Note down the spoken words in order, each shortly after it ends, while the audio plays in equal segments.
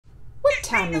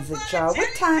time is it, y'all?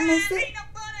 What time is it?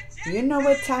 You know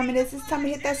what time it is. It's time to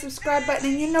hit that subscribe button,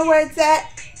 and you know where it's at.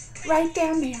 Right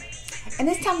down there. And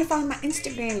it's time to follow my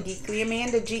Instagram, Geekly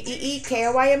Amanda,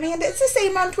 Geekoy Amanda. It's the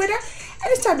same on Twitter. And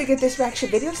it's time to get this reaction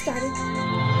video started.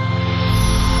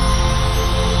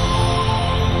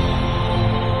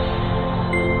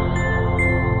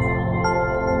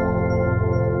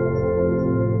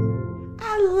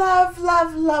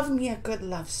 Love me a good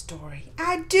love story.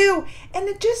 I do. And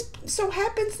it just so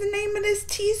happens the name of this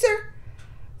teaser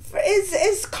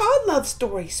is called Love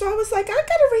Story. So I was like, I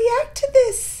gotta react to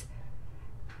this.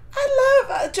 I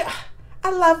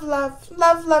love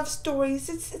love stories.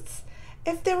 It's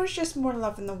if there was just more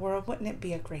love in the world, wouldn't it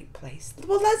be a great place?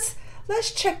 Well,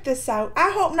 let's check this out.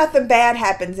 I hope nothing bad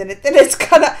happens in it. Then it's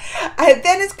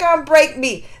gonna break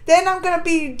me. Then I'm gonna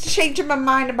be changing my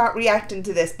mind about reacting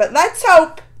to this. But let's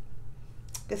hope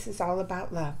this is all about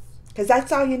love, because that's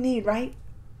all you need, right?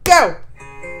 Go.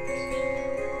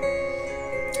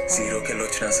 Zero ke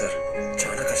lochna sir.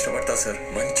 Chana kashtapadta sir.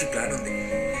 Manchi plan undi.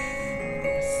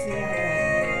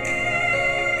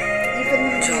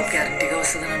 Job guarantee ga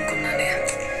vastadani anukunnane.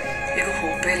 Ego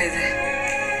hope lede.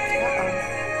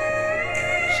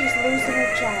 She's losing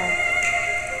her job.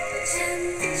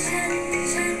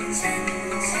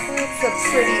 It's a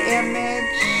pretty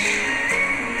image.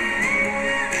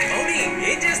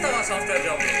 ఏం చేస్తావా software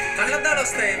job కళ్ళద్దాలు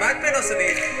వస్తాయి back pain వస్తుంది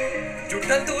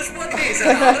జుట్టంతా ఊసిపోతుంది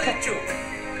సరే ఆలోచించు.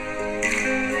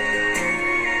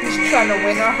 He's trying to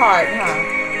win her heart, huh?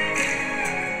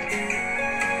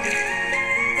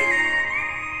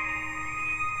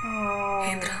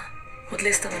 ఏంద్రా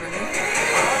వదిలేస్తావా నన్ను?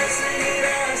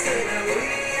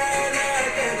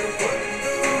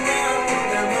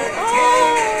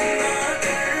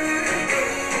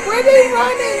 Where are they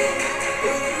running?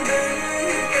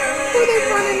 Who are they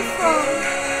running from?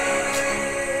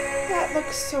 That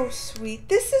looks so sweet.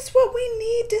 This is what we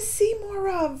need to see more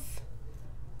of.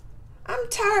 I'm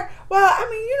tired. Well, I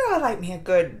mean, you know, I like me a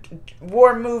good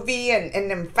war movie and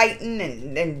them fighting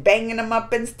and banging them up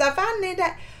and stuff. I need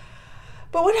that.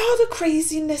 But with all the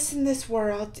craziness in this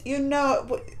world, you know,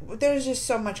 there's just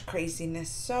so much craziness.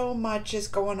 So much is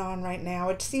going on right now.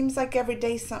 It seems like every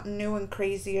day something new and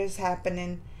crazy is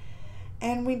happening.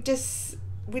 And we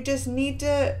just need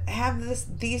to have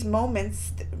these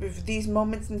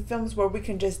moments in films where we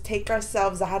can just take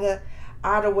ourselves out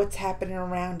of what's happening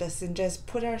around us and just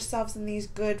put ourselves in these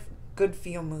good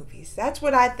feel movies. That's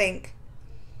what I think.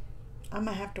 I'm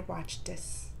gonna have to watch this.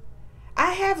 I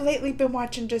have lately been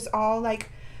watching just all like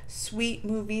sweet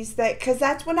movies because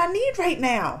that's what I need right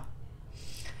now.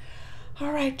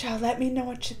 All right, y'all, let me know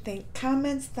what you think.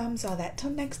 Comments, thumbs, all that.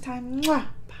 Till next time. Mwah.